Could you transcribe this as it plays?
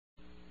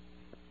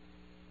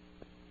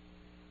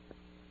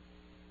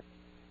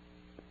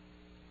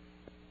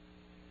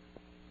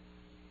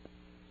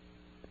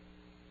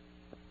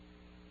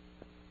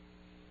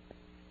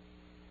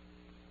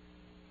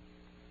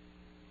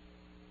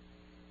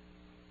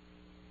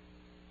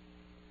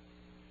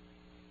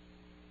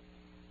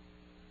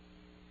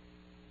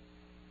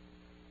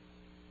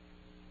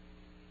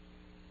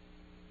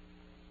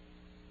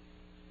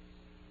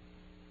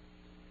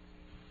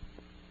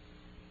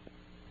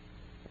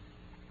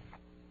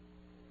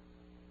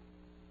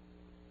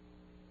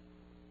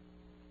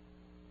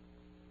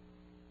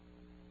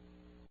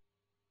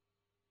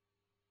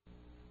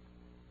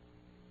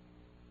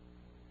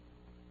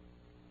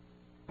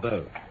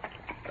No.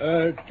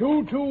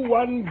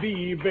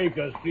 221B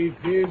Baker Street,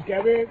 please,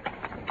 cabby.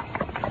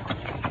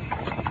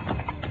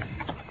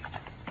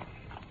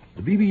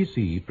 The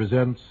BBC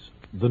presents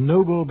The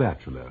Noble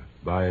Bachelor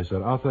by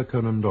Sir Arthur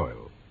Conan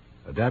Doyle,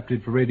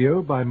 adapted for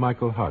radio by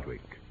Michael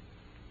Hardwick,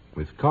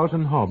 with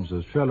Carlton Hobbs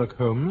as Sherlock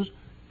Holmes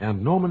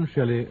and Norman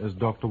Shelley as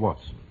Dr.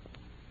 Watson.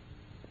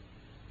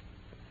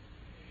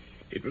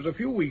 It was a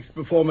few weeks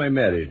before my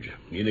marriage,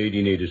 in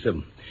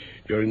 1887,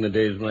 during the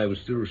days when I was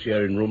still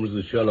sharing rooms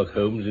with Sherlock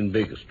Holmes in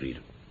Baker Street.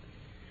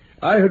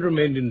 I had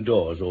remained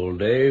indoors all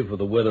day, for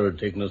the weather had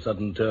taken a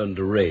sudden turn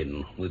to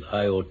rain, with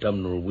high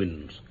autumnal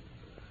winds.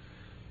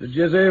 The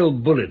Jezeel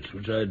bullet,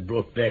 which I had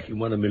brought back in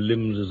one of my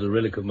limbs as a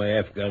relic of my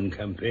Afghan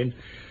campaign,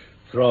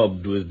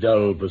 throbbed with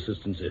dull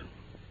persistency.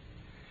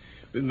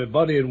 With my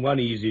body in one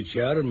easy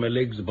chair and my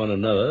legs upon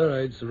another, I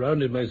had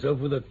surrounded myself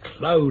with a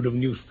cloud of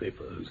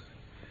newspapers.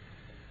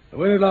 And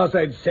when at last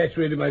I'd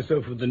saturated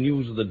myself with the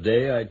news of the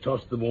day, I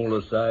tossed them all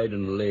aside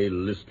and lay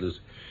listless,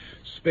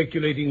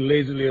 speculating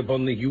lazily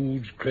upon the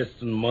huge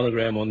crest and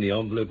monogram on the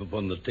envelope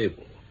upon the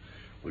table,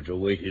 which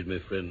awaited my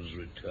friend's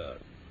return.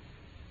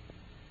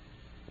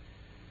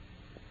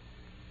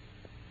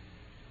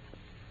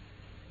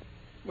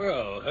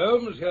 Well,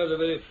 Holmes, here's a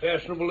very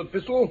fashionable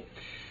epistle.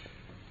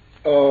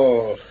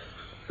 Oh,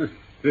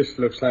 this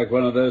looks like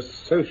one of those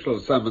social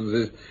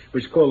summonses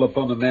which call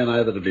upon a man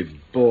either to be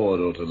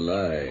bored or to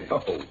lie.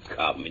 Oh,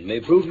 come, it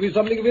may prove to be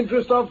something of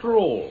interest after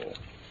all.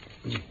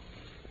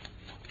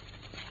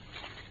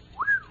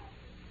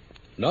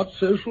 Not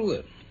social,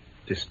 then.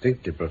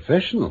 Distinctly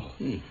professional.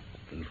 And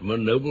from a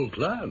noble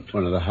client.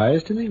 One of the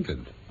highest in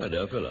England. My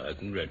dear fellow, I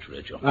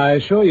congratulate you. I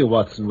assure you,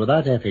 Watson,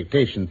 without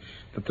affectation,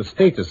 that the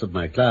status of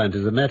my client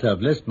is a matter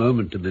of less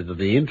moment to me than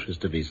the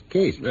interest of his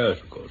case. Yes,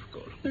 of course.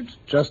 It's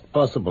just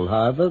possible,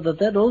 however,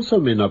 that also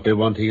may not be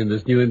wanting in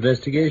this new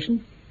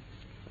investigation.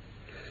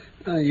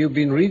 You've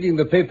been reading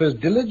the papers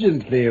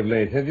diligently of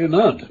late, have you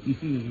not?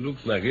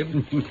 Looks like it.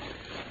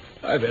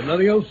 I've had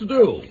nothing else to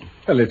do.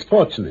 Well, it's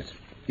fortunate.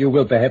 You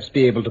will perhaps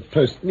be able to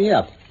post me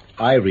up.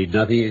 I read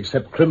nothing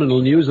except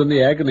criminal news in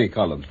the agony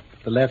column.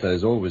 The latter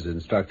is always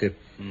instructive.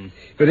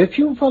 But if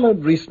you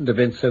followed recent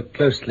events so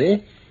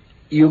closely,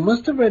 you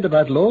must have read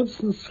about Lord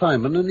St.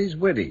 Simon and his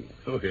wedding.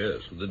 Oh,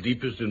 yes, with the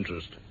deepest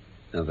interest.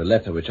 Now, the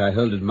letter which I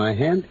hold in my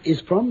hand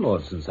is from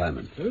Lord St.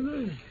 Simon.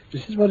 Really?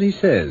 This is what he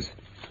says.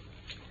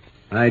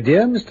 My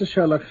dear Mr.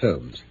 Sherlock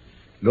Holmes,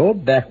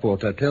 Lord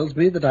Backwater tells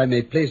me that I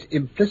may place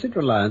implicit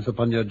reliance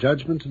upon your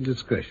judgment and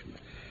discretion.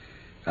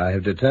 I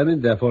have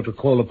determined, therefore, to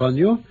call upon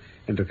you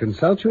and to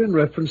consult you in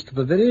reference to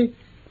the very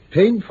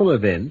painful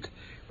event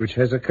which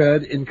has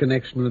occurred in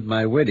connection with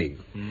my wedding.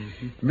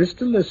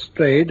 Mr.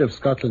 Lestrade of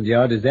Scotland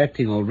Yard is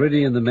acting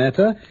already in the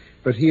matter,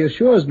 but he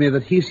assures me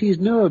that he sees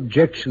no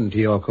objection to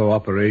your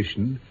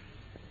cooperation,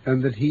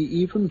 and that he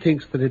even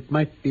thinks that it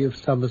might be of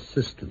some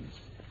assistance.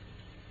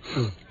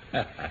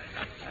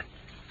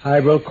 I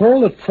will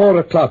call at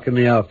 4:00 in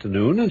the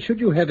afternoon, and should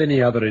you have any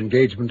other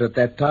engagement at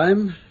that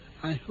time,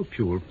 I hope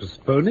you will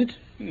postpone it,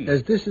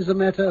 as this is a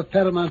matter of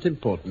paramount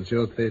importance.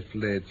 Yours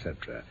faithfully,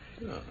 etc.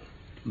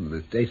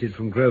 It's dated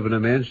from Grosvenor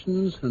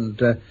Mansions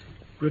and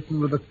written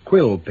with a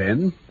quill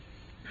pen.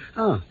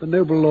 The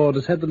noble lord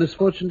has had the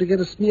misfortune to get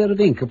a smear of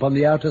ink upon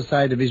the outer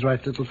side of his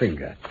right little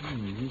finger.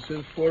 He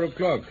says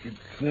 4:00.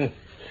 It's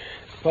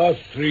past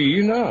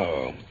 3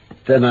 now.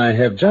 Then I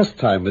have just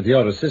time, with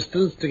your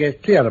assistance, to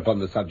get clear upon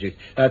the subject.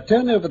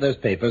 Turn over those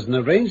papers and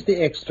arrange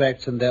the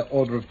extracts in their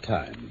order of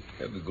time.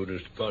 Have the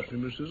goodness to pass me,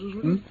 Miss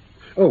Scissors?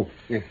 Oh,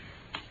 yeah.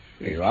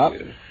 Here you are.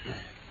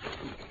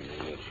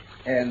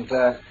 And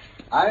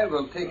I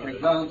will take a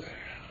glance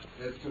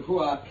as to who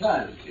our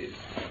client is.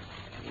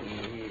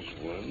 Here's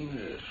one,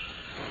 yes.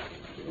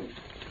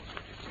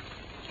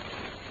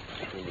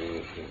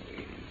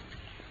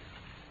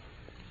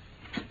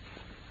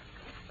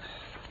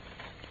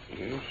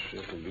 Yes,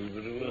 that'll do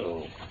very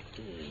well.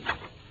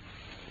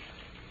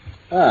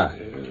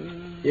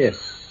 Yes,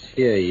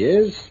 here he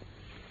is.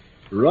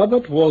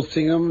 Robert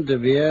Walsingham de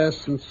Vere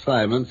St.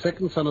 Simon,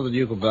 second son of the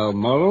Duke of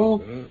Balmoral,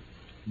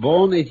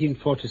 born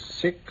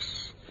 1846.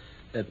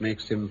 That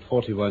makes him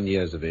 41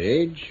 years of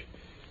age.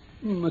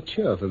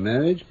 Mature for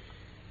marriage.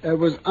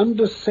 Was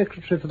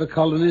Under-Secretary for the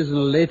Colonies in a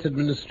late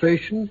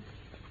administration.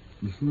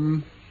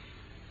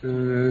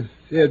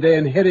 They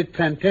inherit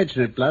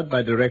Plantagenet blood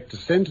by direct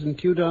descent and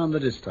Tudor on the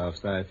distaff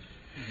side.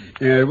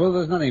 Well,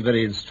 there's nothing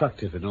very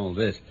instructive in all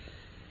this.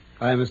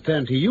 I must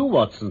turn to you,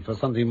 Watson, for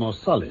something more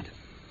solid.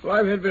 Well,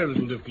 I've had very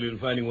little difficulty in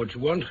finding what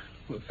you want.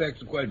 The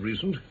facts are quite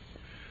recent.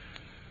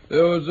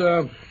 There was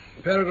a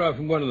paragraph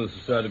in one of the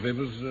society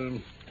papers.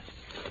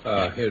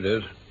 Here it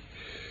is.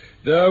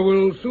 There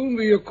will soon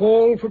be a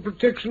call for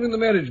protection in the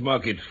marriage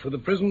market, for the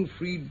present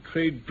free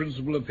trade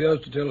principle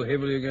appears to tell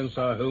heavily against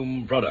our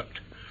home product.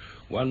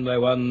 One by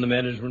one, the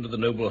management of the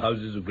noble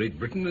houses of Great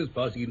Britain is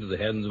passing into the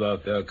hands of our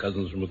fair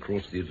cousins from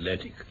across the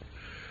Atlantic.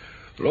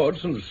 Lord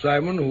St.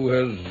 Simon, who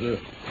has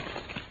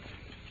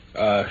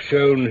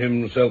shown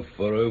himself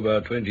for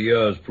over 20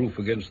 years proof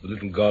against the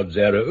little god's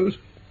arrows,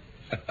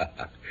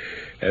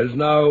 Has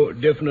now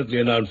definitely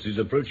announced his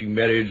approaching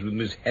marriage with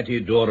Miss Hattie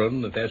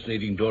Doran, the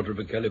fascinating daughter of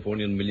a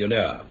Californian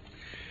millionaire.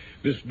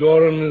 Miss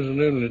Doran is an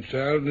only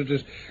child, and it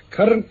is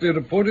currently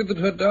reported that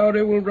her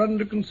dowry will run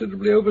to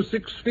considerably over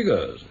 6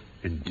 figures.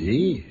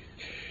 Indeed.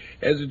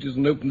 As it is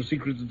an open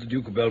secret that the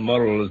Duke of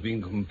Balmoral has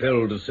been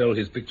compelled to sell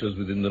his pictures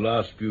within the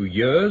last few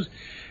years,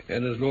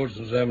 and as Lord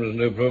St. Simon has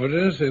no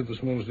property, save the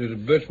small estate of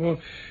Birchmore,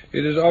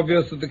 it is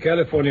obvious that the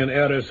Californian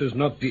heiress is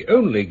not the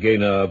only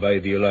gainer by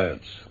the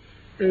alliance.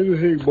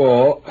 Anything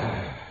more?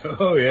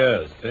 Oh,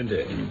 yes,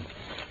 plenty.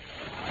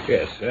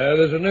 Yes,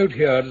 there's a note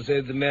here to say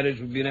that the marriage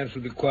would be an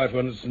absolutely quiet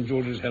one at St.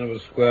 George's, Hanover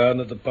Square, and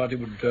that the party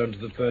would return to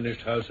the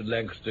furnished house at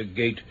Lancaster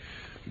Gate,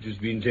 which has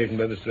been taken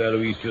by Mr.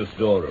 Aloysius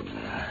Doran.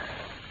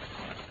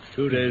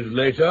 2 days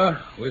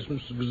later,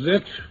 Westminster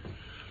Gazette,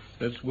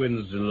 that's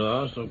Wednesday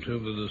last,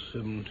 October the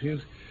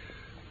 17th,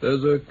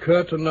 there's a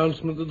curt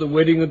announcement that the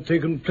wedding had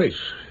taken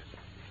place.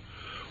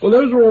 Well,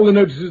 those are all the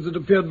notices that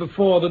appeared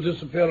before the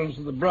disappearance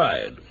of the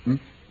bride.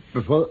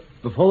 Before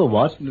the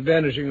what? The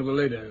vanishing of the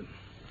lady.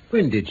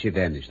 When did she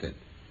vanish, then?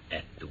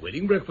 At the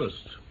wedding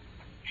breakfast.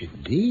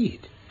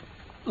 Indeed.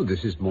 Well,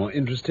 this is more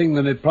interesting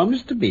than it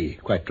promised to be.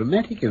 Quite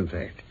dramatic, in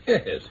fact.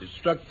 Yes, it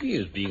struck me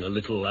as being a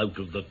little out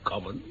of the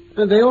common.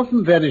 And they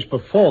often vanish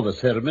before the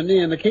ceremony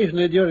and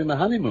occasionally during the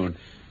honeymoon.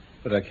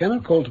 But I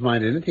cannot call to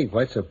mind anything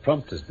quite so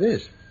prompt as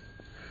this.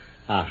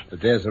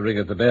 But there's a ring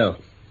at the bell.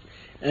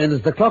 And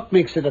as the clock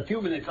makes it a few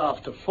minutes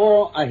after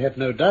 4, I have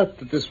no doubt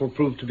that this will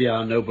prove to be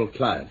our noble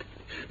client.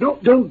 No,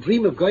 don't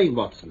dream of going,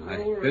 Watson. I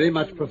very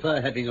much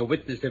prefer having a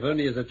witness, if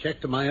only as a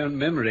check to my own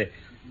memory.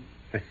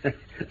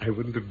 I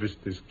wouldn't have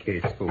missed this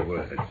case for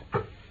words.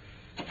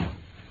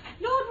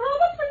 Lord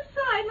Robert St.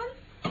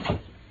 Simon.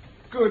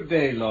 Good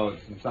day, Lord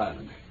St.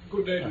 Simon.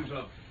 Good day,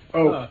 sir.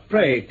 Oh,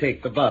 pray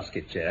take the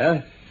basket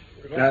chair.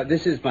 Now,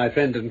 this is my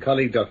friend and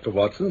colleague, Dr.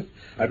 Watson.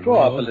 I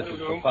draw up a little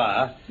to the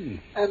fire,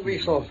 and we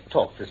shall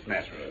talk this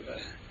matter over.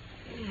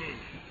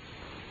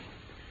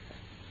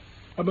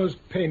 A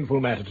most painful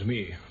matter to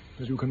me,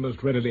 as you can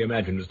most readily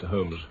imagine, Mr.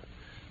 Holmes.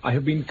 I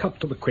have been cut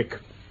to the quick.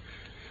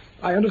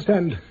 I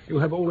understand you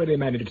have already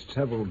managed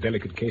several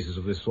delicate cases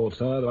of this sort,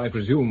 sir, though I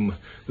presume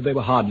that they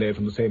were hardly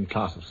from the same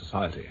class of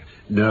society.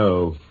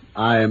 No,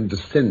 I am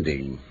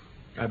descending.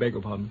 I beg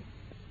your pardon?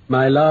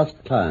 My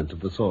last client of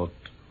the sort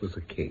was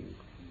a king.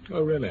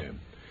 Oh, really?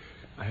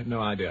 I had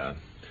no idea.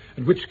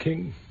 And which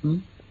king?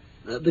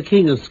 The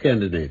king of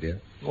Scandinavia.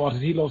 What,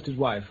 had he lost his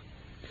wife?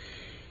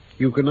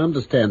 You can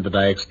understand that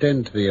I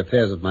extend to the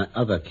affairs of my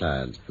other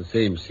clients the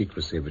same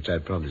secrecy which I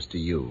promised to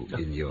you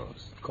in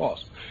yours. Of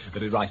course.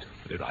 Very right,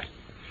 very right.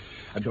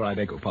 I'm sure I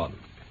beg your pardon.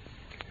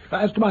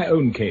 As to my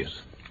own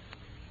case,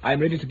 I am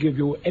ready to give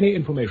you any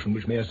information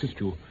which may assist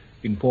you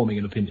in forming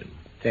an opinion.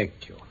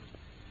 Thank you.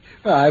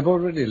 Well, I've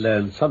already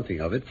learned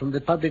something of it from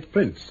the public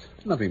prints.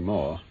 Nothing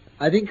more.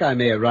 I think I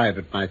may arrive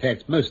at my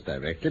facts most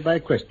directly by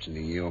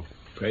questioning you.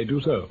 Pray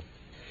do so.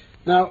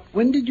 Now,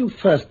 when did you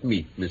first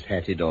meet Miss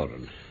Hattie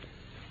Doran?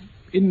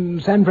 In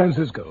San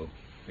Francisco,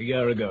 a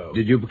year ago.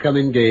 Did you become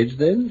engaged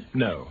then?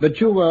 No.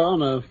 But you were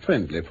on a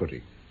friendly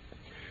footing.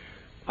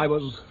 I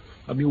was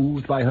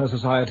amused by her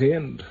society,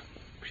 and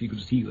she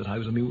could see that I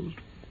was amused.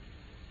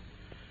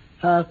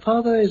 Her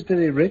father is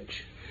very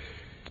rich?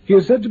 He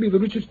is said to be the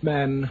richest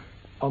man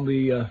on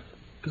the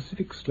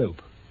Pacific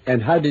slope.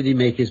 And how did he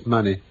make his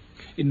money?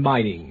 In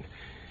mining.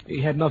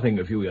 He had nothing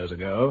a few years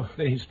ago.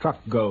 Then he struck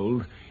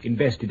gold,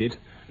 invested it,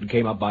 and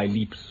came up by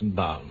leaps and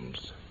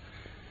bounds.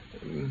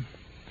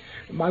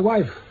 My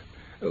wife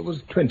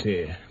was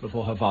 20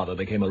 before her father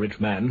became a rich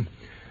man.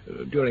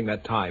 During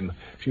that time,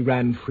 she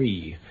ran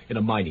free in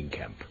a mining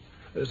camp,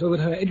 so that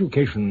her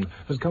education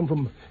has come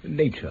from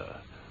nature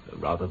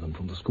rather than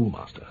from the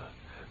schoolmaster.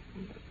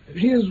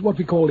 She is what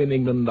we call in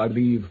England, I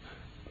believe,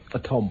 a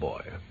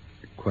tomboy.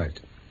 Quite.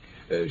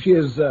 She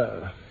is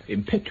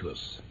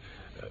impetuous,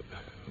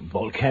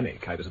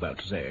 volcanic, I was about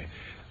to say.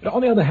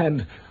 On the other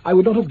hand, I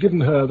would not have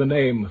given her the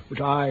name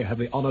which I have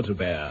the honor to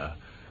bear,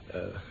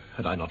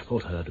 had I not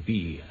thought her to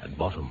be, at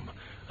bottom,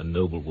 a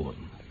noble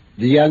woman.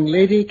 The young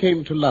lady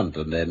came to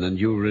London then, and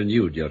you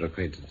renewed your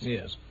acquaintance?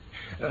 Yes.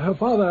 Her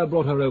father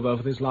brought her over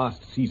for this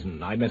last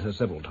season. I met her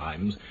several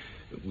times.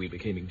 We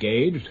became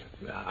engaged.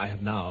 I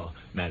have now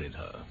married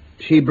her.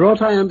 She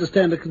brought, I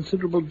understand, a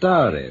considerable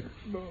dowry.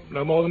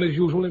 No more than is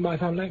usual in my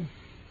family.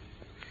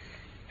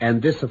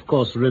 And this, of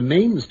course,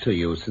 remains to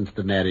you since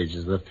the marriage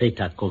is a fait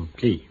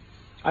accompli.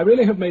 I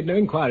really have made no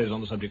inquiries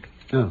on the subject.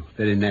 Oh,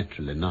 very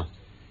naturally not.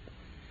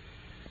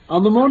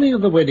 On the morning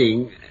of the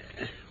wedding,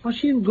 was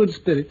she in good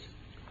spirits?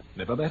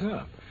 Never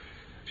better.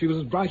 She was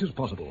as bright as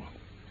possible,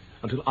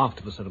 until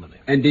after the ceremony.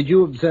 And did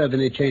you observe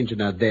any change in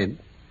her then?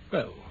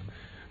 Well,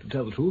 to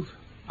tell the truth,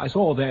 I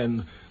saw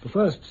then the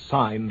first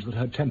signs that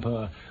her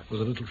temper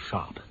was a little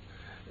sharp.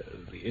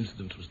 The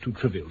incident was too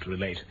trivial to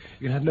relate.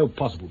 It had no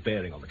possible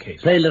bearing on the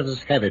case. Pray let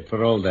us have it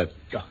for all that.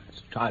 Oh,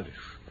 it's childish.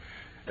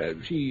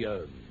 She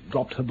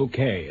dropped her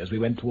bouquet as we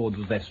went towards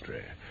the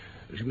vestry.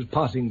 She was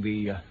passing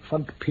the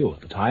front pew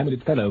at the time, and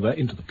it fell over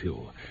into the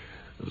pew.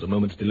 There was a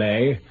moment's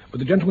delay, but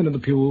the gentleman in the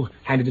pew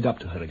handed it up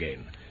to her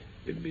again.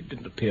 It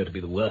didn't appear to be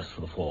the worse for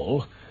the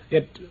fall,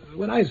 yet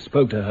when I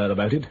spoke to her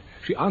about it,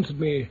 she answered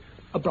me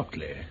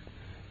abruptly.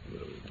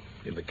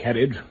 In the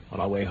carriage,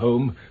 on our way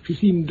home, she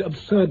seemed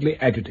absurdly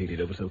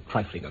agitated over so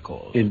trifling a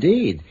cause.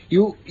 Indeed.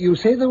 You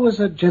say there was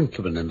a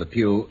gentleman in the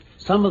pew.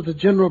 Some of the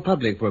general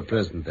public were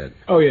present then.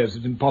 Oh, yes,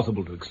 it's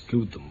impossible to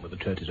exclude them when the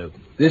church is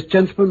open. This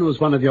gentleman was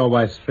one of your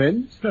wife's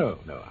friends? No,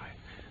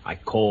 I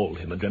called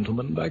him a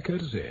gentleman by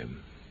courtesy.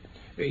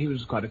 He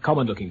was quite a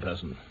common-looking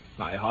person.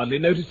 I hardly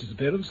noticed his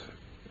appearance.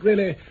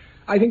 Really,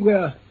 I think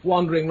we're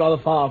wandering rather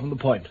far from the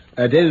point.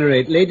 At any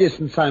rate, Lady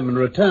St. Simon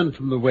returned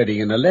from the wedding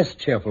in a less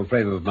cheerful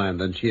frame of mind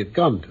than she had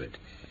gone to it.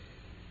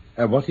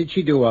 What did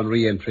she do on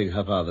re-entering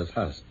her father's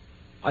house?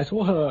 I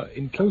saw her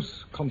in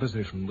close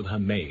conversation with her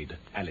maid,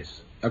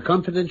 Alice. A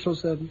confidential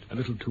servant? A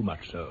little too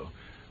much so.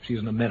 She's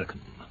an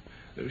American.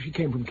 She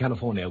came from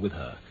California with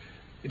her.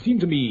 It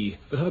seemed to me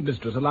that her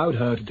mistress allowed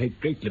her to take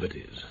great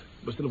liberties.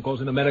 But still, of course,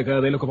 in America,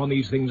 they look upon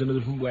these things in a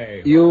different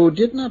way. You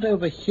did not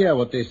overhear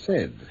what they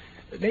said?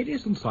 Lady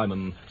St.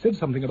 Simon said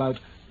something about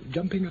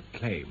jumping a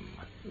claim.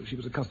 She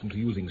was accustomed to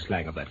using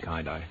slang of that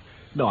kind. I had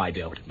no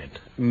idea what it meant.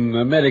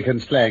 American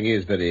slang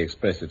is very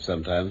expressive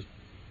sometimes.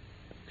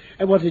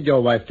 And what did your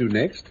wife do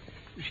next?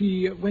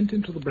 She went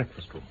into the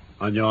breakfast room.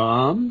 On your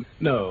arm?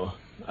 No,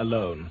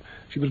 alone.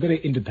 She was very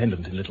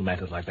independent in little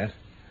matters like that.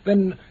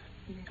 Then,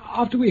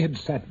 after we had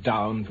sat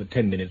down for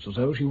 10 minutes or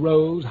so, she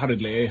rose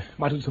hurriedly,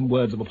 muttered some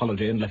words of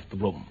apology, and left the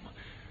room.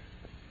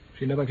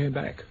 She never came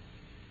back.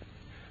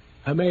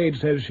 Her maid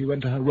says she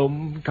went to her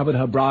room, covered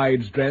her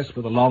bride's dress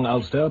with a long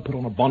ulster, put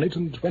on a bonnet,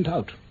 and went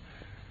out.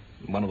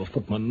 One of the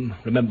footmen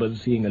remembered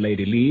seeing a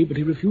lady leave, but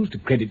he refused to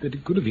credit that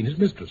it could have been his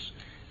mistress.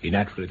 He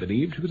naturally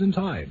believed she was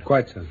inside.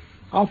 Quite so.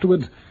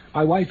 Afterwards,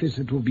 my wife is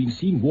said to have been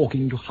seen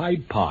walking to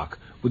Hyde Park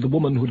with the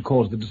woman who had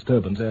caused the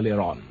disturbance earlier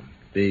on.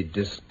 The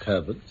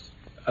disturbance?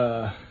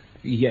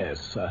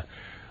 Yes.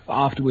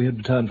 After we had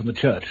returned from the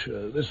church,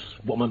 this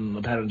woman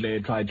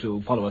apparently tried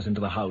to follow us into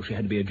the house. She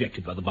had to be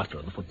ejected by the butler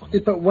and the footman.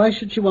 Yes, but why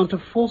should she want to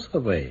force her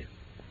way?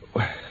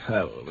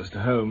 Well,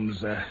 Mr.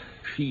 Holmes,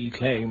 she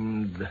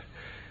claimed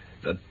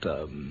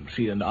that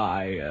she and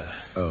I...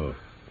 Oh.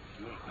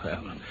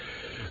 Well,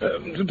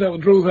 to tell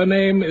the truth, her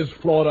name is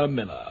Flora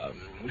Miller.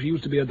 She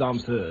used to be a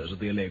danseuse at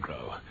the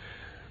Allegro.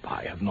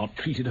 I have not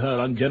treated her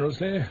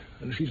ungenerously,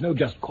 and she's no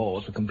just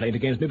cause for complaint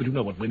against me, but you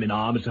know what women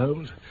are, Mr.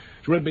 Holmes.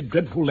 She wrote me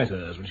dreadful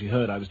letters when she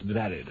heard I was to be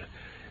married.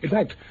 In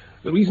fact,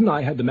 the reason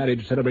I had the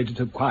marriage celebrated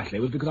so quietly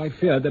was because I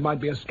feared there might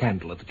be a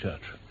scandal at the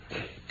church.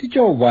 Did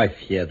your wife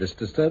hear this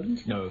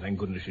disturbance? No, thank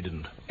goodness she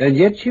didn't. And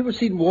yet she was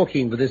seen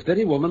walking with this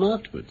very woman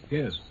afterwards.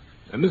 Yes,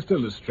 and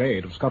Mr.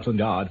 Lestrade of Scotland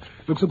Yard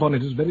looks upon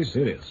it as very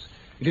serious.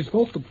 It is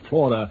thought that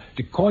Flora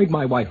decoyed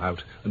my wife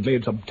out and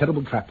laid some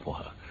terrible trap for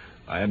her.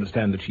 I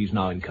understand that she's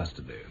now in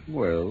custody.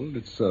 Well,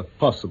 it's a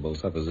possible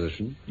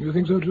supposition. You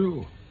think so,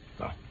 too?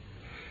 No.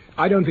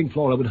 I don't think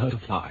Flora would hurt a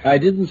fly. I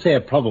didn't say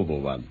a probable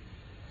one.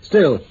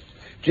 Still,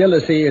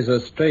 jealousy is a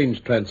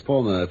strange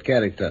transformer of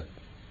character.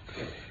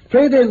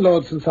 Pray then,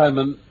 Lord St.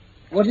 Simon,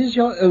 what is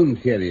your own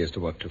theory as to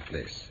what took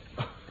place?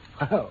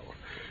 Oh,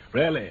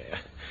 really?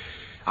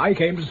 I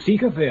came to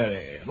seek a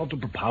theory, not to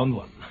propound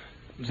one.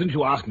 Since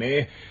you ask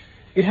me,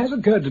 it has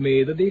occurred to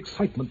me that the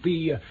excitement,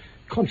 the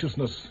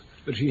consciousness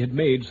that she had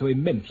made so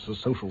immense a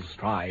social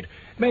stride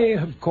may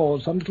have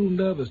caused some little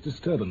nervous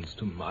disturbance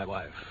to my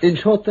wife. In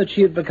short, that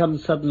she had become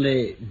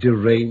suddenly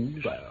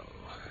deranged? Well,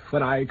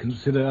 when I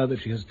consider that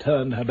she has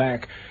turned her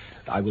back,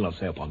 I will not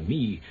say upon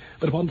me,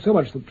 but upon so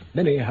much that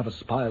many have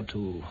aspired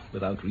to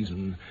without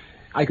reason,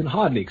 I can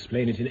hardly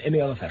explain it in any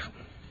other fashion.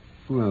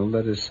 Well,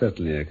 that is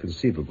certainly a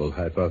conceivable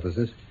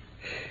hypothesis.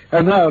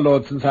 And now,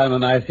 Lord St.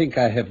 Simon, I think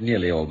I have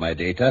nearly all my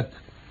data.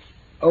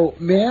 Oh,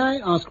 may I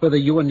ask whether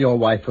you and your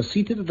wife were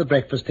seated at the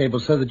breakfast table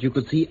so that you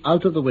could see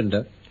out of the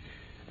window?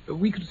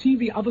 We could see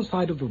the other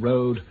side of the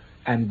road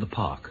and the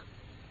park.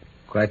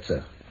 Quite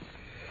so.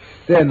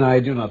 Then I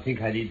do not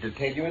think I need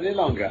detain you any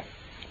longer.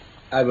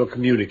 I will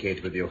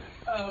communicate with you.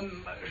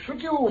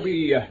 Should you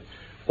be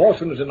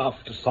fortunate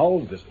enough to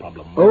solve this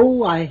problem...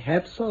 Oh, I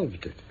have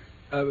solved it.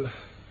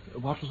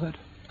 What was that?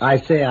 I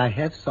say I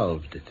have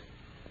solved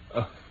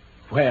it.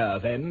 Where,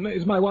 then,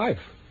 is my wife?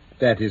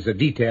 That is a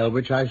detail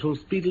which I shall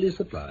speedily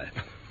supply.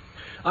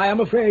 I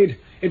am afraid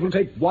it will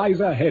take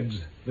wiser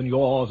heads than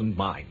yours and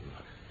mine.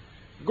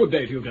 Good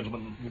day to you,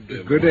 gentlemen.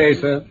 Good day,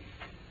 sir.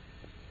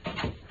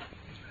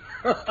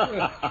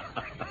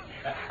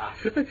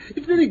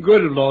 It's very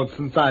good of Lord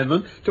St.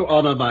 Simon to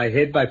honour my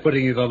head by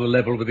putting it on a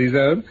level with his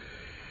own.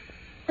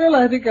 Well,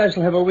 I think I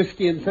shall have a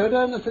whiskey and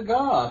soda and a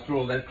cigar after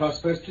all that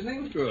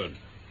cross-questioning. Good.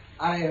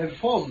 I had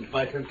formed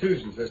my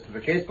conclusions as to the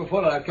case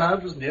before our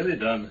client was nearly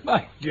done.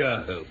 My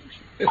dear Holmes.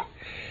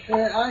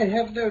 I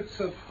have notes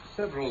of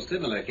several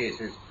similar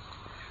cases,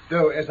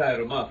 though, as I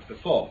remarked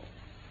before,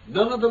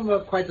 none of them were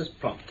quite as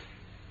prompt.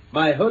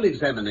 My whole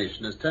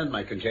examination has turned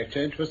my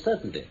conjecture into a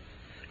certainty.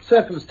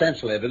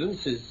 Circumstantial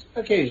evidence is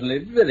occasionally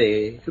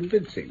very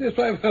convincing. Yes,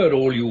 I've heard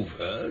all you've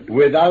heard.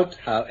 Without,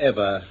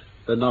 however,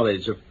 the the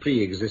knowledge of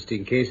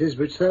pre-existing cases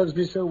which serves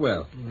me so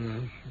well.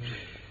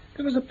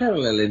 There was a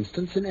parallel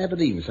instance in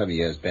Aberdeen some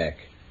years back.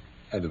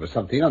 And there was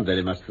something on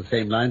very much the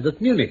same lines at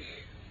Munich,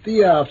 the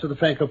year after the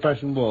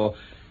Franco-Prussian War.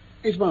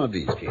 It's one of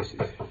these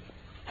cases.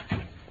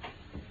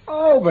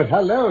 Oh, but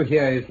hello,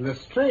 here is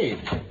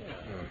Lestrade.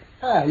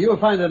 You'll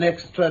find an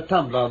extra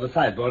tumbler on the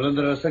sideboard, and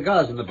there are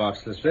cigars in the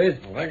box,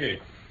 Lestrade. Well, thank you.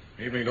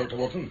 Evening, Dr.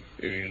 Watson.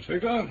 Evening,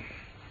 Inspector.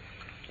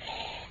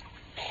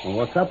 Well,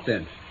 what's up,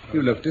 then?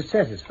 You look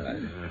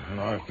dissatisfied.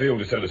 I feel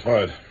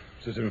dissatisfied.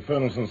 It's this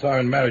infernal St.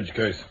 Simon marriage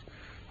case.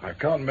 I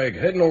can't make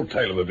head nor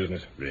tail of the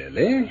business.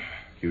 Really?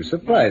 You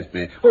surprised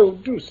me. Oh,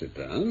 do sit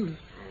down.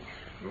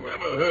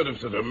 Whoever heard of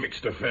such a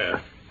mixed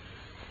affair?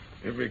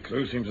 Every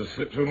clue seems to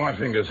slip through my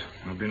fingers.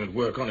 I've been at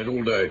work on it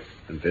all day.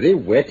 And very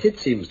wet it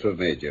seems to have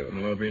made you.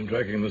 Well, I've been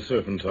dragging the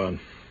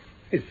Serpentine.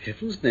 In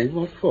heaven's name,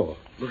 what for?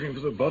 Looking for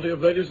the body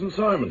of Lady St.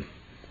 Simon.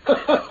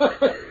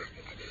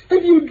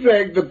 Have you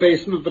dragged the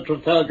basin of the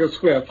Trafalgar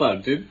Square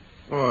fountain?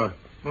 Why?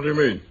 What do you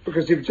mean?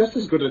 Because you've just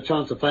as good a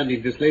chance of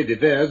finding this lady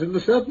there as in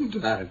the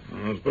Serpentine.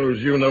 I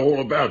suppose you know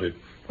all about it.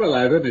 Well,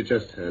 I've only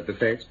just heard the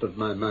facts, but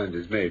my mind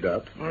is made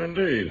up. Oh,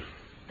 indeed.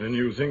 Then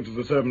you think that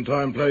the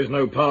Serpentine plays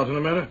no part in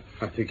the matter?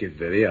 I think it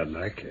very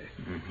unlikely.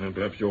 Then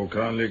perhaps you'll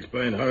kindly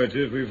explain how it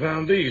is we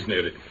found these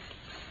near it.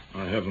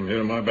 I have them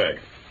here in my bag.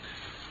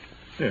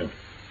 Here,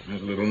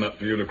 there's a little nut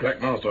for you to crack,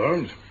 Master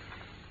Holmes.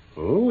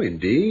 Oh,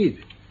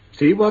 indeed.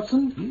 See,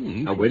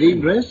 Watson? A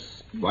wedding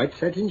dress, white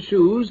satin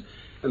shoes,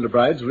 and a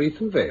bride's wreath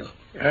and veil.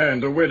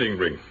 And a wedding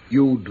ring.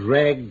 You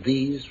dragged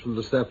these from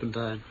the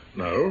Serpentine?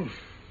 No.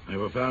 They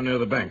were found near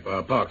the bank by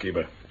a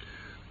parkkeeper.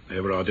 They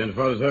were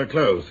identified as her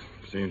clothes.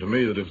 It seemed to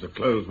me that if the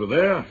clothes were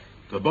there,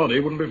 the body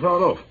wouldn't be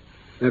far off.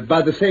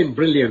 By the same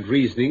brilliant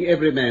reasoning,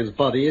 every man's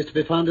body is to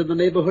be found in the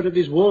neighborhood of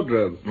his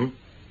wardrobe.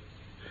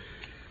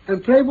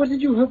 And pray, what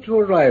did you hope to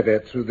arrive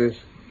at through this?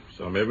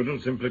 Some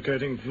evidence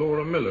implicating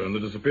Flora Miller in the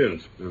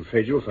disappearance. I'm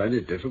afraid you'll find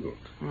it difficult.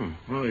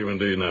 Well, you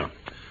indeed now.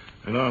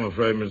 And I'm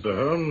afraid, Mr.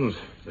 Holmes,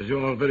 that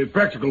you're not very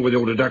practical with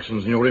your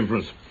deductions and your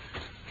inference.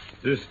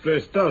 This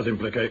dress does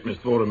implicate Miss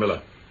Flora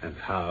Miller. And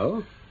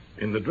how?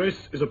 In the dress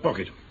is a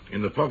pocket.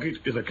 In the pocket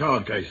is a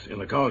card case. In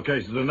the card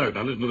case is a note.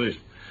 Now listen to this.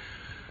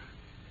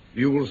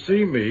 You will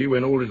see me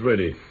when all is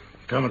ready.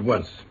 Come at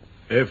once.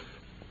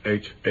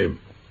 F.H.M.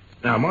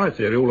 Now, my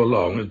theory all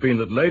along has been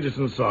that Lady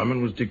St.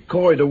 Simon was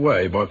decoyed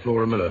away by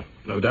Flora Miller,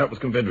 no doubt with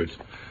Confederates.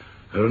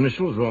 Her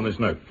initials were on this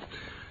note.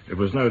 It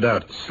was no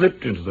doubt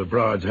slipped into the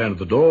bride's hand at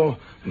the door,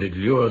 and it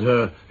lured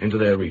her into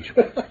their reach.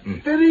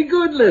 Very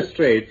good,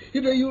 Lestrade. You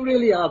know, you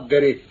really are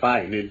very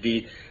fine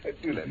indeed.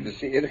 Do let me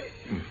see it.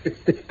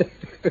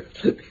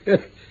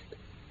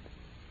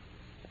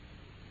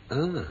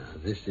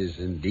 This is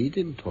indeed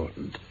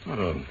important.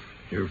 Oh,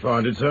 you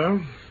find it so?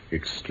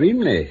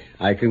 Extremely.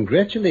 I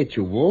congratulate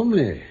you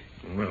warmly.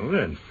 Well,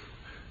 then,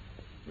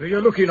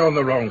 you're looking on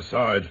the wrong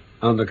side.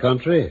 On the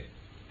contrary,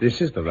 this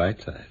is the right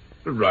side.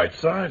 The right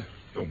side?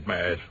 You're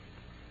mad.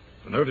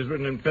 The note is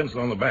written in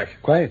pencil on the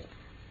back. Quite.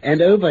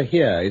 And over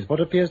here is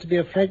what appears to be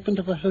a fragment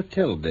of a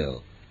hotel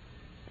bill.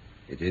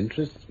 It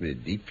interests me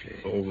deeply.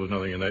 Oh, there's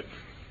nothing in that.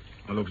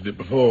 I looked at it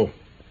before.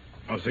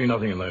 I see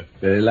nothing in there.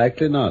 Very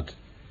likely not.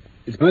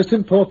 It's most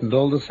important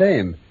all the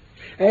same.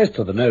 As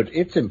to the note,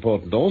 it's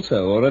important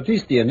also, or at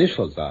least the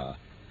initials are.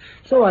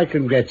 So I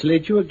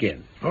congratulate you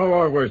again. Oh,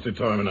 I wasted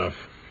time enough.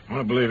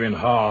 I believe in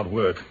hard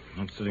work,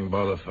 not sitting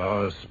by the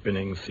fire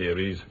spinning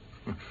theories.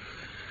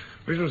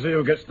 We shall see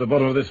who gets to the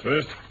bottom of this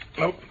first.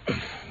 Oh,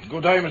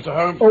 good day, Mr.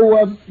 Holmes.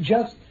 Oh,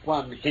 just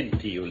one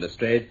hint to you,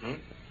 Lestrade.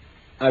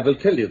 I will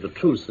tell you the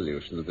true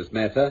solution of this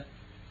matter.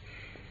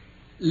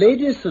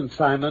 Lady St.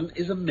 Simon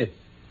is a myth.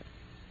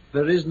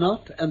 There is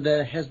not, and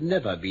there has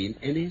never been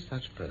any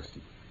such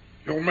person.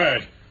 You're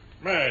mad.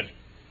 Mad.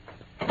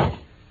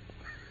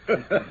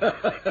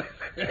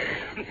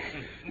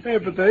 Hey,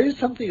 but there is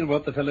something in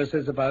what the fellow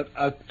says about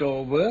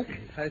outdoor work,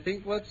 I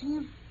think,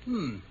 Watson.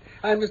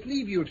 I must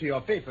leave you to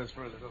your papers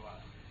for a little while.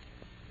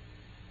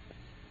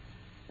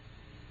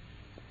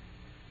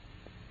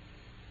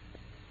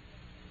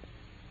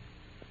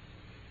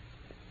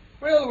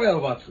 Well,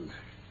 Watson.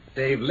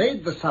 They've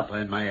laid the supper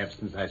in my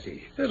absence, I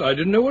see. Well, I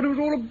didn't know what it was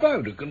all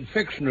about. A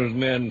confectioner's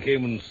man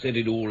came and set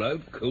it all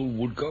out. Cold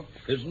woodcock,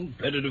 pheasant,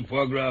 petit de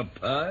foie gras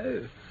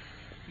pie.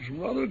 Some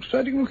rather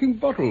exciting-looking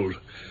bottles.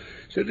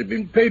 Said they'd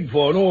been paid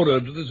for and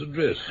ordered to this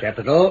address.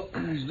 Capital.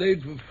 He's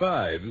laid for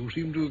 5. You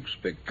seem to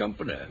expect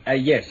company.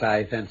 Yes,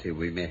 I fancy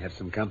we may have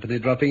some company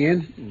dropping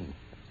in.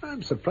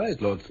 I'm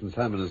surprised Lord St.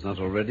 Simon has not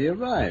already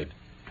arrived.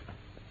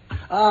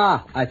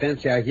 I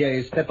fancy I hear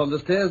his step on the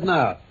stairs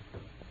now.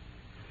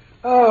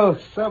 Oh,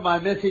 so my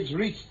message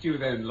reached you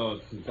then, Lord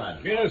St.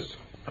 Simon. Yes,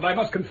 and I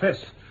must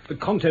confess, the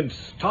contents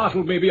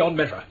startled me beyond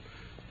measure.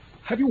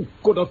 Have you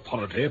good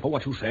authority for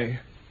what you say?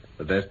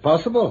 The best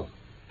possible.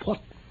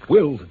 What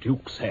will the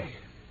Duke say?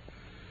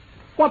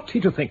 What's he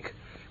to think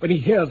when he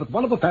hears that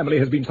one of the family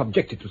has been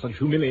subjected to such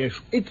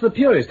humiliation? It's the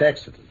purest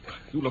accident.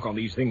 You look on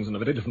these things in a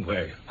very different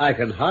way. I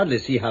can hardly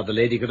see how the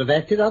lady could have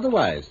acted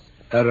otherwise.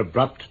 Her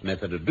abrupt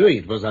method of doing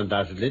it was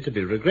undoubtedly to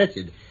be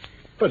regretted.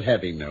 But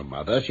having no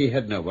mother, she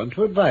had no one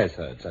to advise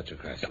her at such a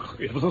crisis.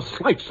 It was a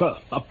slight, sir.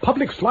 A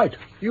public slight.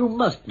 You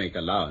must make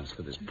allowance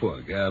for this poor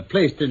girl,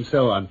 placed in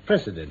so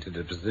unprecedented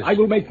a position. I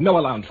will make no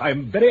allowance. I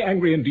am very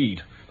angry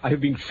indeed. I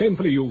have been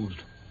shamefully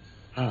used.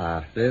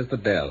 Ah, there's the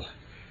bell.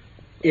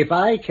 If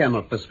I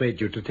cannot persuade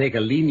you to take a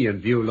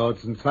lenient view, Lord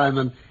St.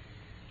 Simon,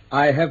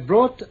 I have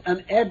brought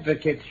an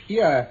advocate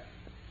here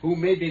who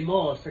may be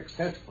more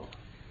successful.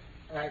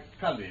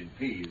 Come in,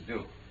 please,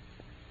 do.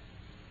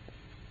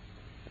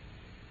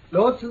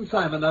 Lord St.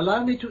 Simon,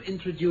 allow me to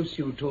introduce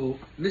you to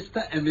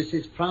Mr. and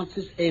Mrs.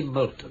 Francis A.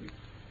 Moulton.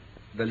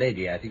 The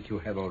lady I think you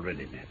have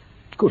already met.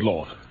 Good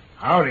Lord.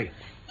 Howdy.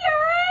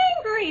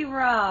 You're angry,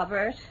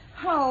 Robert.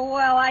 Oh,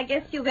 well, I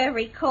guess you've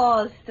every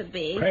cause to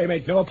be. Pray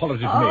make no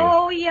apology to me.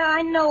 Oh, yeah,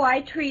 I know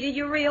I treated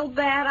you real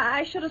bad.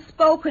 I should have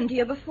spoken to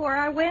you before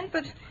I went,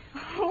 but,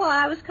 well,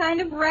 I was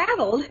kind of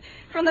rattled.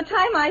 From the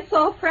time I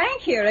saw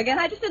Frank here again,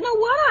 I just didn't know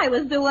what I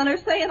was doing or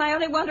saying. I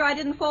only wonder I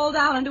didn't fall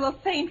down and do a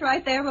faint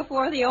right there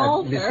before the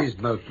altar. Mrs.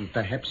 Moulton,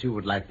 perhaps you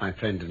would like my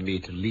friend and me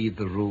to leave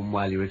the room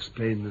while you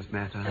explain this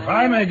matter. If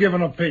I may give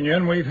an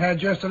opinion, we've had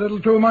just a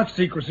little too much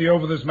secrecy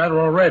over this matter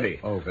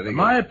already. Oh, very For good.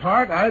 my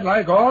part, I'd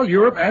like all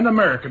Europe and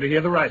America to hear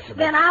the rights of it.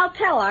 Then I'll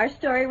tell our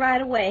story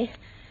right away.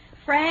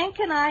 Frank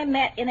and I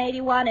met in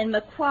 81 in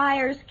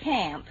McQuire's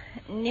camp,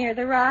 near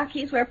the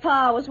Rockies where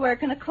Pa was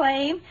working a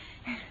claim.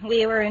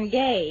 We were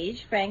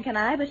engaged, Frank and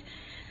I, but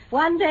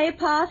one day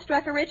Pa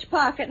struck a rich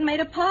pocket and made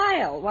a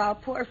pile, while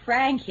poor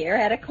Frank here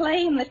had a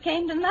claim that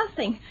came to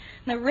nothing.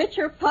 The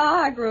richer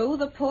Pa grew,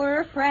 the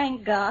poorer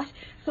Frank got.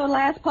 So at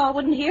last Pa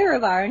wouldn't hear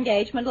of our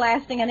engagement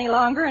lasting any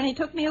longer, and he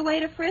took me away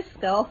to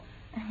Frisco.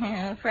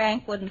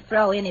 Frank wouldn't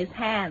throw in his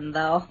hand,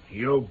 though.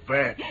 You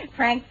bet.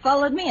 Frank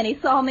followed me, and he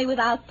saw me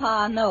without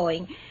Pa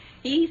knowing.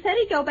 He said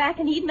he'd go back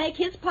and he'd make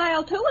his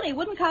pile, too, and he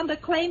wouldn't come to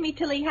claim me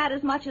till he had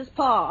as much as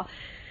Pa.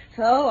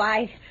 So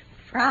I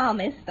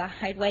promised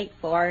I'd wait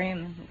for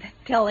him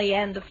till the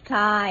end of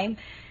time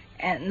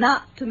and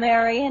not to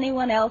marry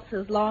anyone else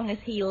as long as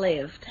he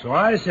lived. So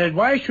I said,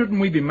 why shouldn't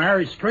we be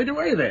married straight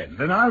away then?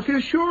 Then I'll feel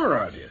sure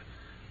of you.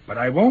 But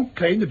I won't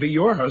claim to be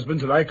your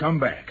husband till I come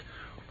back.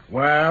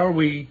 Well,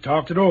 we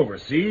talked it over,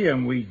 see,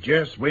 and we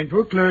just went to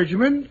a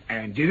clergyman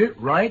and did it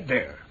right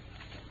there.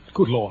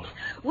 Good Lord.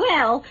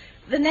 Well,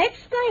 the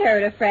next I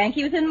heard of Frank,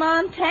 he was in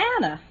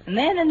Montana, and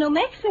then in New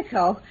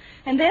Mexico.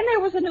 And then there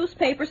was a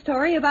newspaper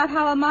story about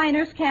how a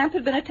miners' camp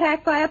had been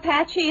attacked by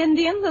Apache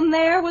Indians, and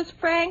there was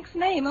Frank's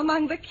name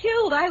among the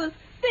killed. I was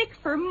sick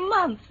for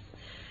months.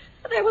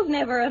 There was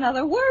never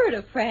another word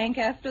of Frank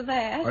after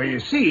that. Well, you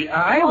see,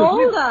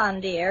 Hold on,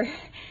 dear.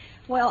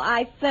 Well,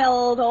 I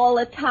felt all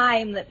the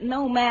time that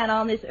no man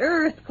on this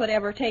earth could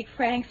ever take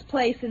Frank's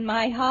place in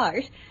my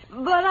heart.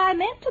 But I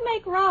meant to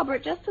make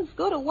Robert just as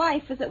good a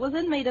wife as it was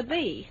in me to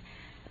be.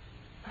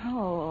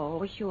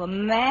 Oh, you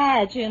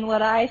imagine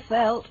what I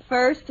felt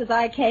first as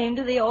I came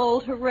to the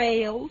altar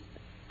rails.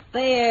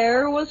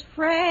 There was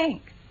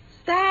Frank,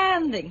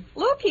 standing,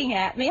 looking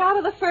at me out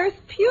of the first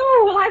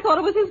pew. Well, I thought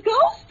it was his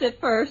ghost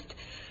at first.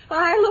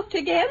 I looked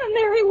again, and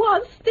there he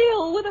was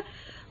still,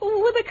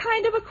 with a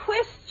kind of a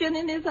question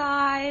in his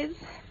eyes.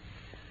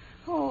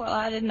 Oh, well,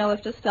 I didn't know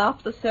if to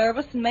stop the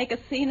service and make a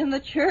scene in the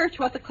church.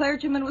 What the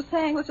clergyman was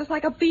saying was just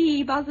like a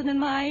bee buzzing in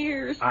my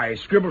ears. I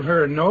scribbled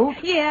her a note.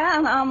 Yeah,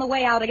 and on the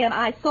way out again,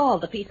 I saw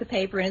the piece of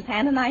paper in his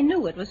hand, and I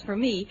knew it was for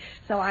me.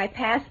 So I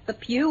passed the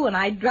pew, and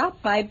I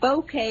dropped my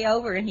bouquet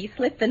over, and he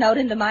slipped the note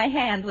into my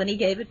hand when he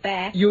gave it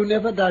back. You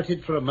never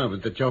doubted for a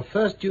moment that your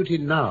first duty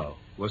now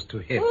was to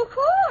him. Well, of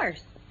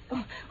course.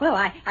 Well,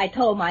 I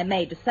told my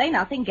maid to say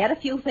nothing, get a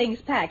few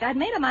things packed. I'd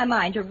made up my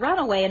mind to run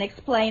away and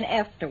explain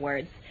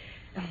afterwards.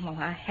 Well,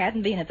 I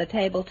hadn't been at the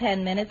table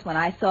 10 minutes when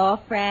I saw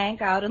Frank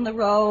out in the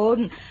road,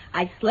 and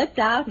I slipped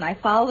out and I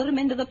followed him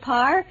into the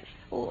park.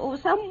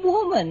 Some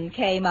woman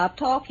came up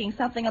talking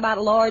something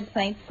about Lord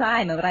St.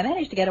 Simon, but I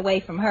managed to get away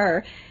from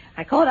her.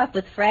 I caught up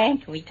with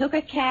Frank, and we took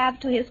a cab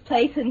to his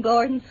place in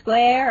Gordon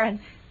Square,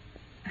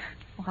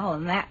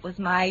 and that was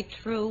my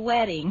true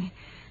wedding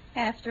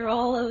after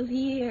all those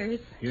years.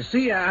 You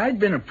see, I'd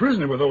been a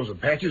prisoner with those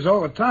Apaches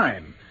all the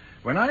time.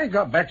 When I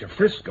got back to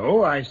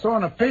Frisco, I saw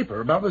in a paper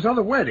about this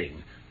other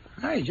wedding.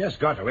 I just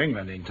got to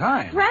England in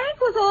time.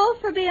 Frank was all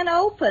for being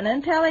open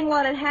and telling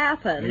what had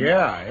happened.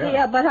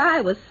 Yeah, but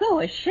I was so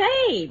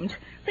ashamed,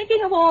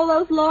 thinking of all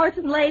those lords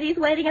and ladies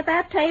waiting at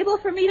that table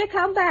for me to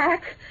come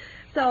back.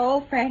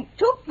 So Frank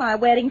took my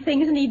wedding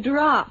things and he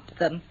dropped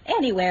them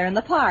anywhere in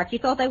the park. He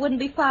thought they wouldn't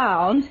be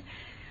found.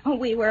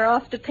 We were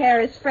off to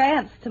Paris,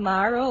 France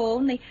tomorrow,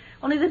 only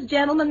this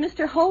gentleman,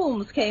 Mr.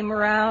 Holmes, came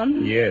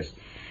around. Yes.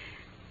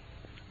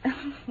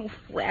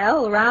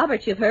 Well,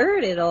 Robert, you've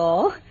heard it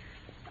all.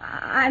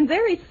 I'm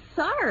very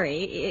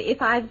sorry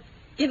if I've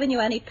given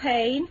you any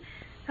pain.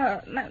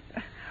 I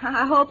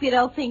hope you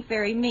don't think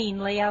very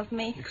meanly of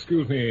me.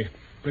 Excuse me,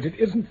 but it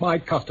isn't my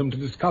custom to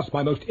discuss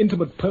my most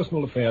intimate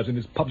personal affairs in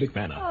this public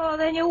manner. Oh,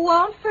 then you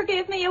won't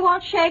forgive me? You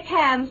won't shake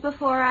hands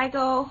before I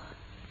go?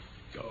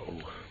 Oh,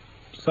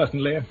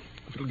 certainly, if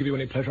it'll give you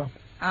any pleasure.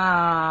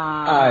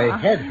 I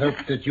had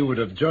hoped that you would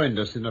have joined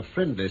us in a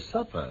friendly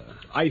supper.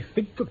 I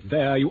think that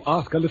there you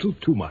ask a little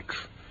too much.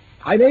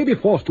 I may be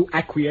forced to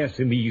acquiesce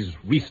in these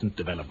recent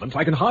developments.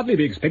 I can hardly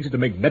be expected to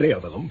make merry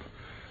over them.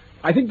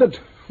 I think that,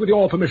 with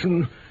your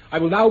permission, I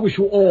will now wish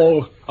you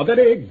all a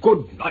very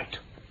good night.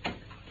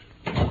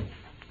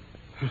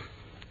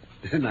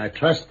 Then I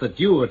trust that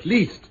you, at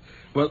least,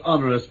 will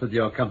honor us with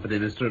your company,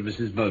 Mr. and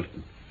Mrs.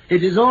 Moulton.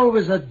 It is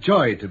always a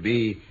joy to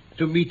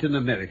meet an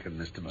American,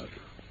 Mr. Moulton.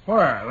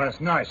 Well, that's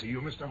nice of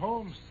you, Mr.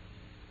 Holmes.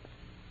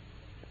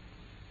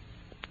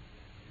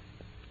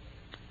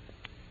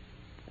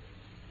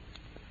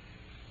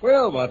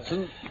 Well,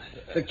 Watson,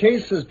 the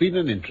case has been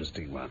an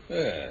interesting one.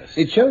 Yes.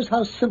 It shows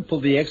how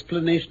simple the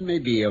explanation may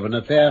be of an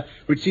affair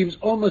which seems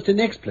almost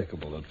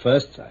inexplicable at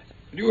first sight.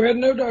 You had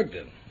no doubt,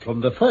 then?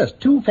 From the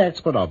first, two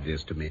facts were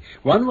obvious to me.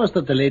 One was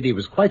that the lady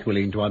was quite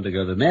willing to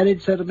undergo the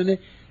marriage ceremony.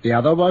 The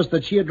other was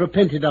that she had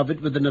repented of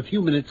it within a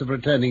few minutes of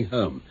returning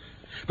home.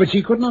 But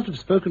she could not have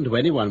spoken to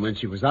anyone when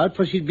she was out,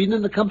 for she'd been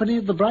in the company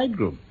of the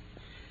bridegroom.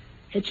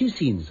 Had she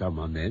seen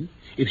someone then?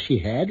 If she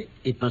had,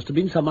 it must have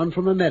been someone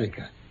from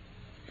America.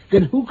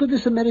 Then who could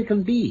this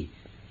American be?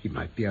 He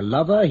might be a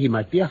lover, he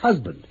might be a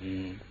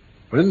husband.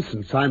 For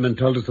instance, Simon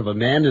told us of a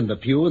man in the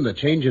pew and the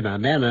change in her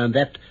manner and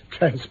that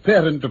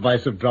transparent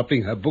device of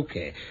dropping her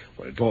bouquet.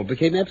 Well, it all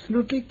became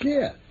absolutely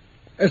clear,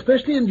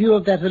 especially in view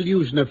of that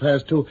allusion of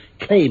hers to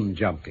claim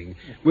jumping,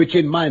 which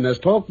in miners'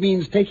 talk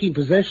means taking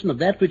possession of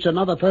that which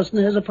another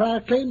person has a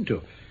prior claim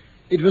to.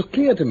 It was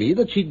clear to me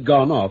that she'd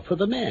gone off for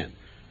the man,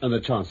 and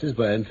the chances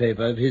were in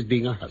favor of his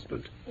being a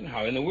husband. And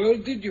how in the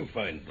world did you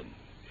find them?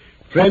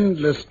 Friend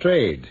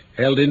Lestrade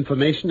held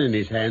information in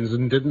his hands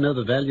and didn't know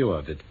the value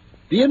of it.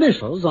 The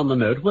initials on the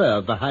note were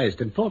of the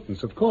highest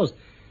importance, of course,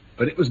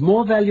 but it was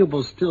more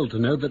valuable still to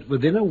know that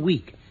within a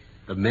week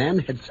the man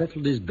had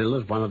settled his bill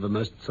at one of the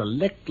most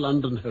select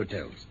London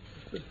hotels.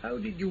 But how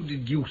did you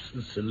deduce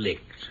the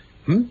select?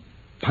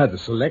 By the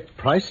select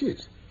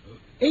prices.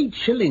 8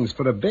 shillings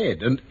for a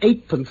bed and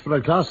 8 pence for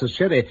a glass of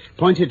sherry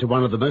pointed to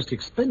one of the most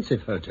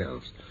expensive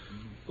hotels.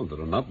 Well,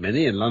 there are not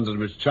many in London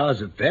which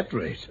charge at that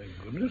rate. Thank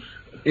goodness.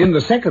 In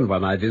the second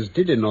one I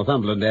visited in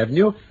Northumberland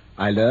Avenue,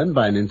 I learned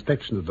by an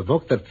inspection of the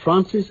book that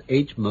Francis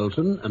H.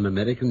 Moulton, an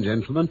American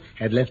gentleman,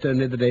 had left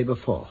only the day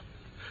before.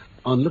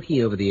 On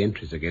looking over the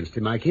entries against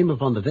him, I came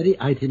upon the very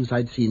items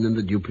I'd seen in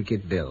the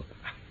duplicate bill.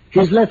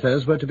 His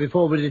letters were to be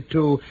forwarded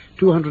to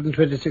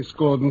 226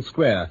 Gordon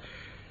Square,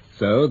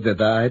 so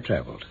thither I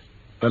travelled.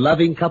 The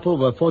loving couple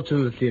were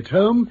fortunately at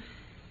home,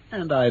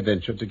 and I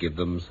ventured to give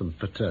them some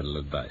paternal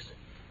advice.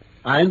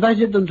 I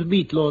invited them to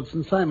meet Lord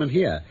St. Simon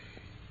here,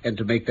 and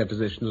to make their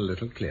position a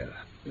little clearer.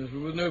 Yes,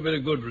 but with no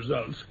very good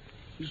results.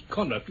 His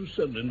conduct was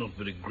certainly not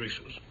very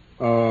gracious.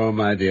 Oh,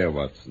 my dear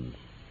Watson,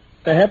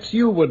 perhaps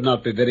you would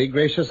not be very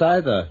gracious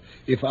either,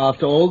 if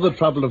after all the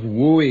trouble of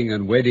wooing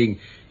and wedding,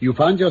 you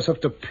found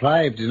yourself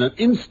deprived in an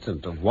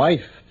instant of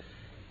wife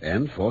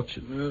and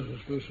fortune. Yes,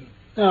 I suppose so.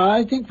 Now,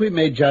 I think we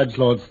may judge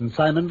Lord St.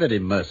 Simon very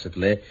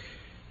mercifully,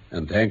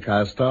 and thank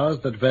our stars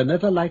that we're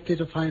never likely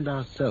to find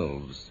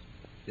ourselves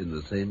in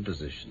the same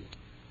position.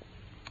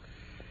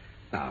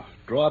 Now,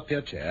 draw up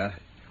your chair.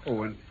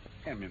 Oh, and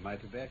hand me my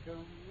tobacco.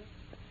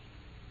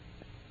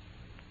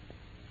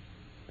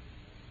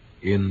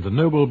 In The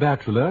Noble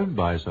Bachelor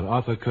by Sir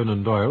Arthur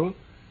Conan Doyle,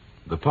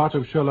 the part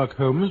of Sherlock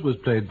Holmes was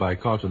played by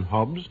Carlton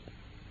Hobbs,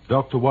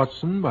 Dr.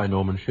 Watson by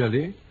Norman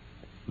Shelley,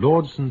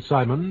 Lord St.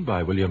 Simon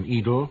by William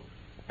Edel,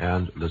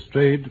 and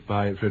Lestrade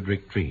by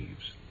Frederick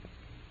Treves.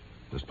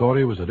 The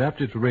story was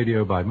adapted for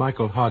radio by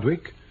Michael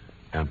Hardwick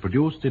and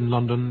produced in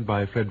London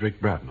by Frederick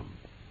Bradnam.